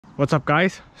What's up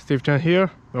guys, Steve Chen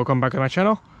here, welcome back to my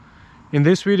channel. In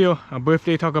this video, I'll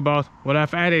briefly talk about what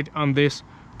I've added on this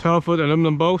 12-foot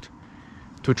aluminum boat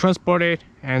to transport it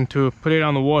and to put it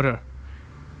on the water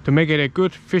to make it a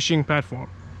good fishing platform.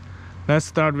 Let's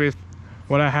start with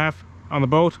what I have on the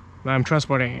boat when I'm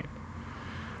transporting it.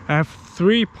 I have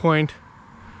 3 points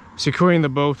securing the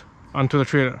boat onto the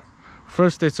trailer.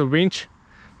 First, it's a winch.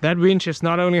 That winch is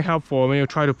not only helpful when you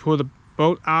try to pull the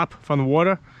boat up from the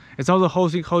water, it's also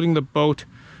holding the boat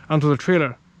onto the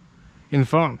trailer in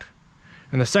front.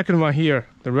 And the second one here,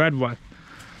 the red one,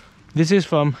 this is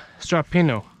from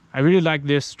Strapinno. I really like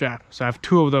this strap, so I have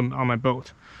 2 of them on my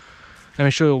boat. Let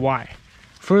me show you why.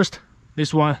 First,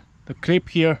 this one, the clip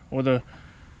here or the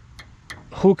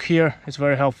hook here is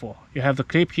very helpful. You have the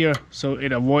clip here, so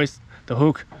it avoids the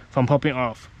hook from popping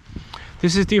off.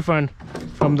 This is different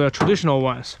from the traditional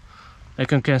ones.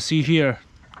 Like you can see here,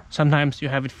 sometimes you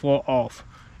have it fall off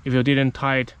if you didn't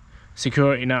tie it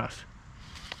secure enough.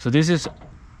 So this is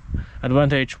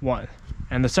advantage 1.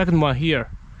 And the second one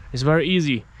here is very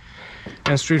easy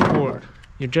and straightforward.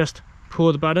 You just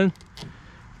pull the button,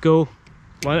 go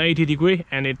 180 degree,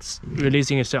 and it's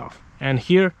releasing itself. And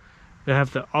here we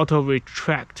have the auto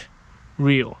retract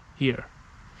reel here.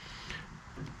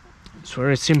 It's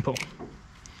very simple.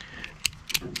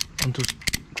 And to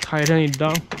tighten it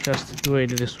down, just do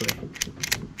it this way.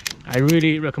 I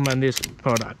really recommend this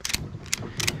product.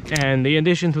 And in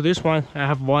addition to this one, I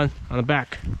have one on the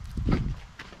back.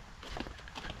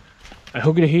 I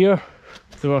hook it here,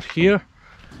 throughout here,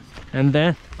 and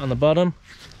then on the bottom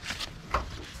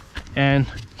and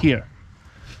here.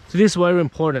 So this is very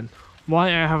important. Why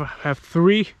I have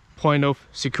 3 points of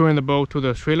securing the boat to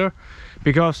the trailer?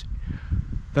 Because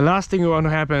the last thing you want to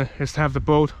happen is to have the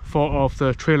boat fall off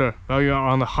the trailer while you are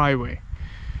on the highway.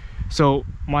 So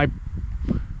my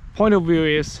point of view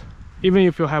is, even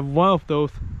if you have one of those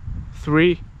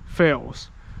 3 fails,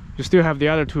 you still have the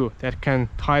other 2 that can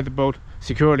tie the boat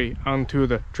securely onto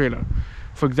the trailer.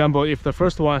 For example, if the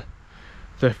first one,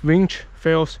 the winch,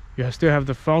 fails, you still have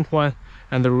the front one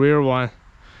and the rear one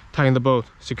tying the boat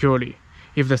securely.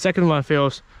 If the second one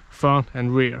fails, front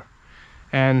and rear.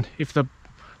 And if the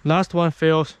last one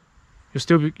fails,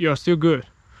 you're still good.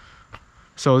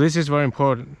 So this is very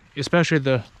important, especially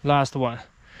the last one.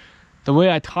 The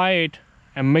way I tie it,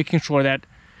 I'm making sure that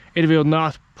it will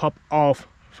not pop off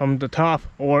from the top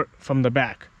or from the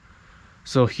back.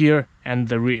 So here and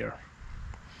the rear.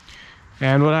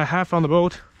 And what I have on the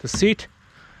boat, the seat,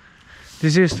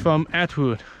 this is from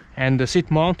Attwood, and the seat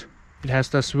mount, it has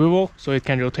the swivel so it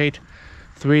can rotate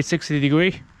 360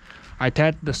 degree. I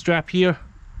tied the strap here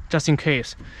just in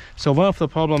case. So one of the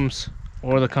problems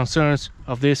or the concerns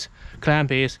of this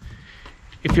clamp is,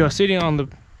 if you're sitting on the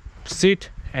seat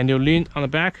and you lean on the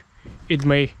back, it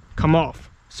may come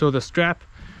off. So the strap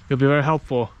will be very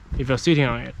helpful if you're sitting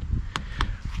on it.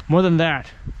 More than that,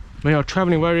 when you're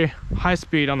traveling very high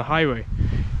speed on the highway,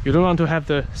 you don't want to have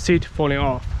the seat falling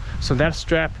off. So that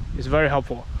strap is very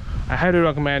helpful. I highly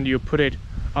recommend you put it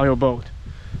on your boat.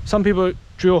 Some people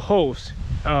drill holes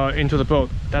into the boat.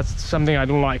 That's something I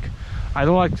don't like. I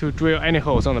don't like to drill any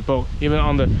holes on the boat, even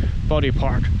on the body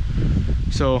part.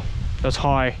 So that's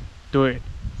how I do it.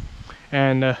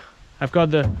 And I've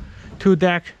got the 2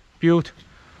 deck built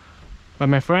by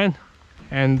my friend,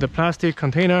 and the plastic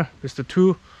container is the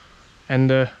 2, and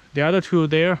the other 2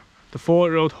 there, the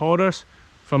 4 rod holders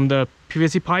from the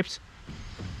PVC pipes.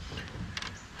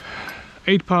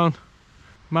 8-pound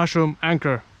mushroom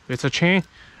anchor with a chain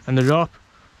and the rope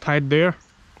tied there.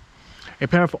 A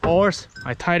pair of oars,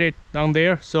 I tied it down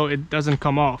there so it doesn't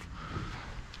come off.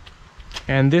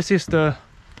 And this is the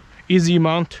easy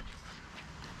mount,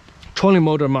 trolling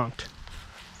motor mount.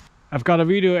 I've got a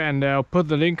video and I'll put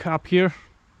the link up here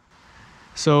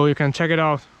so you can check it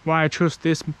out why I choose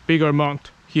this bigger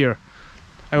mount here.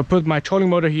 I will put my trolling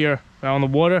motor here on the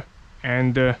water,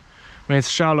 and when it's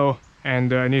shallow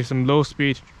and I need some low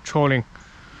speed trolling,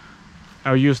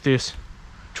 I'll use this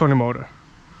trolling motor.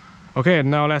 Okay,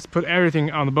 now let's put everything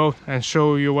on the boat and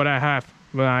show you what I have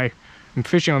when I am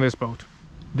fishing on this boat.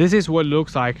 This is what it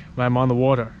looks like when I'm on the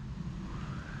water.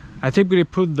 I typically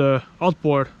put the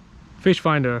outboard, fish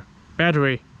finder,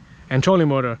 battery and trolling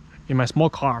motor in my small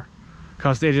car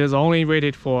because it is only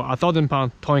rated for 1,000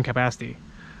 pound towing capacity.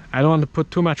 I don't want to put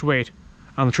too much weight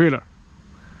on the trailer.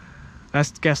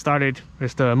 Let's get started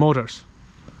with the motors.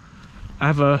 I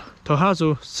have a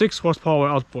Tohazu 6 horsepower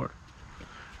outboard,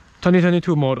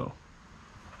 2022 model.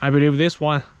 I believe this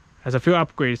one has a few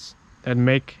upgrades that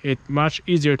make it much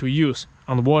easier to use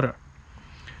on the water.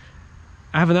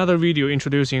 I have another video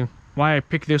introducing why I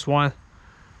picked this one,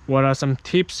 what are some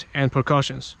tips and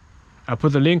precautions. I'll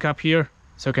put the link up here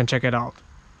so you can check it out.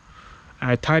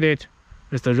 I tied it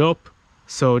with the rope,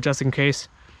 so just in case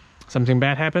something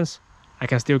bad happens, I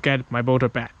can still get my boater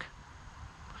back.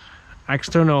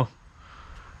 External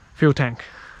fuel tank,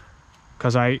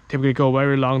 because I typically go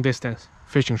very long distance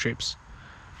fishing trips.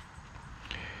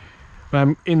 When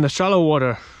I'm in the shallow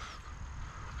water,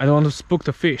 I don't want to spook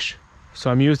the fish,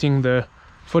 so I'm using the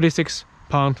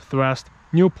 46-pound thrust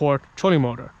Newport trolling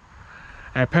motor.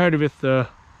 I paired it with the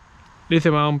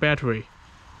lithium-ion battery,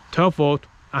 12 volt,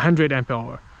 100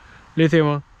 ampere-hour,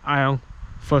 lithium-ion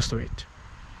first weight.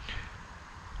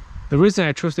 The reason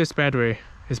I chose this battery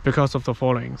is because of the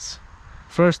followings.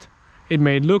 First, it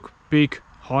may look big,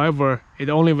 however, it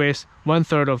only weighs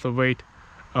 1/3 of the weight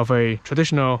of a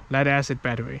traditional lead-acid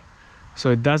battery,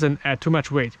 so it doesn't add too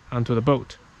much weight onto the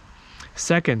boat.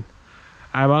 Second,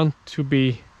 I want to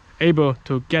be able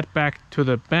to get back to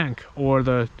the bank or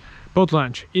the boat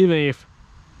launch even if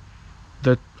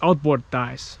the outboard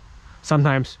dies.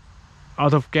 Sometimes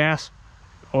out of gas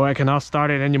or I cannot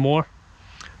start it anymore.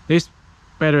 This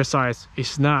battery size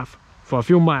is enough for a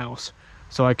few miles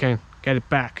so I can get it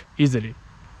back easily.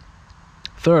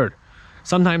 Third,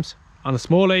 sometimes on the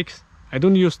small lakes I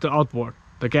don't use the outboard,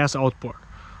 the gas outboard,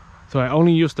 so I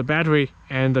only use the battery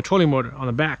and the trolling motor on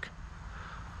the back.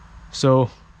 So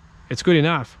it's good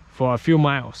enough for a few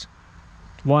miles,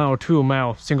 1 or 2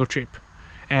 mile single trip.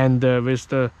 And with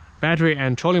the battery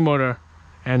and trolling motor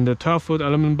and the 12-foot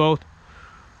aluminum boat,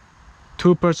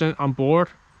 2 person on board,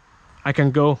 I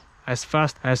can go as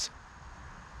fast as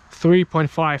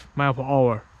 3.5 miles per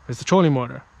hour with the trolling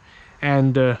motor.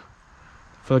 And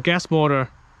for the gas motor,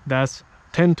 that's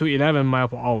 10 to 11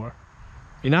 miles per hour.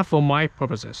 Enough for my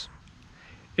purposes.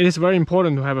 It is very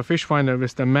important to have a fish finder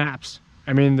with the maps,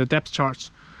 the depth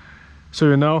charts, so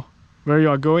you know where you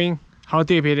are going, how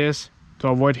deep it is, to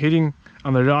avoid hitting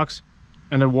on the rocks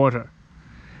and the water.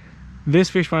 This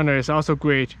fish finder is also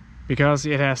great because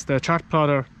it has the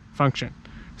Chartplotter function,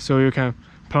 so you can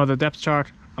plot the depth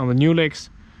chart on the new lakes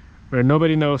where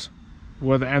nobody knows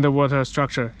what the underwater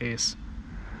structure is.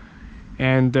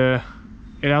 And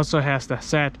it also has the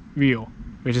set view,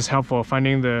 which is helpful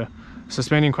finding the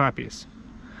suspending crappies.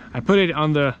 I put it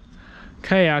on the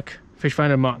Kayak fish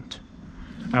finder mount.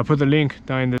 I'll put the link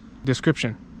down in the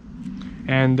description.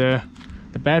 And the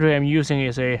battery I'm using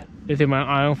is a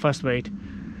lithium-ion first weight,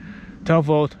 12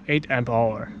 volt, 8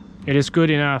 amp-hour. It is good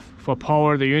enough for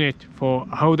power the unit for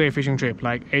a whole day fishing trip,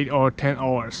 like 8 or 10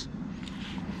 hours.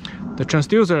 The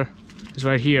transducer is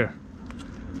right here.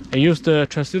 I used the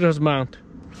transducer's mount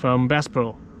from Bass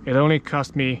Pro. It only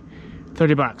cost me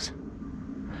 30 bucks.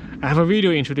 I have a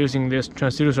video introducing this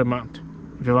transducer mount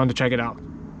if you want to check it out.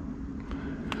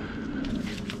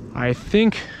 I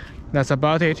think that's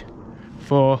about it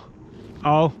for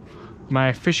all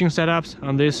my fishing setups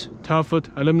on this 12-foot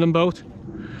aluminum boat.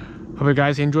 Hope you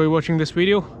guys enjoy watching this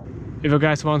video. If you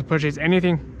guys want to purchase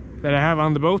anything that I have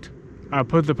on the boat, I'll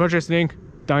put the purchase link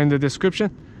down in the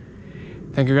description.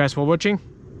 Thank you guys for watching.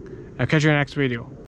 I'll catch you in the next video.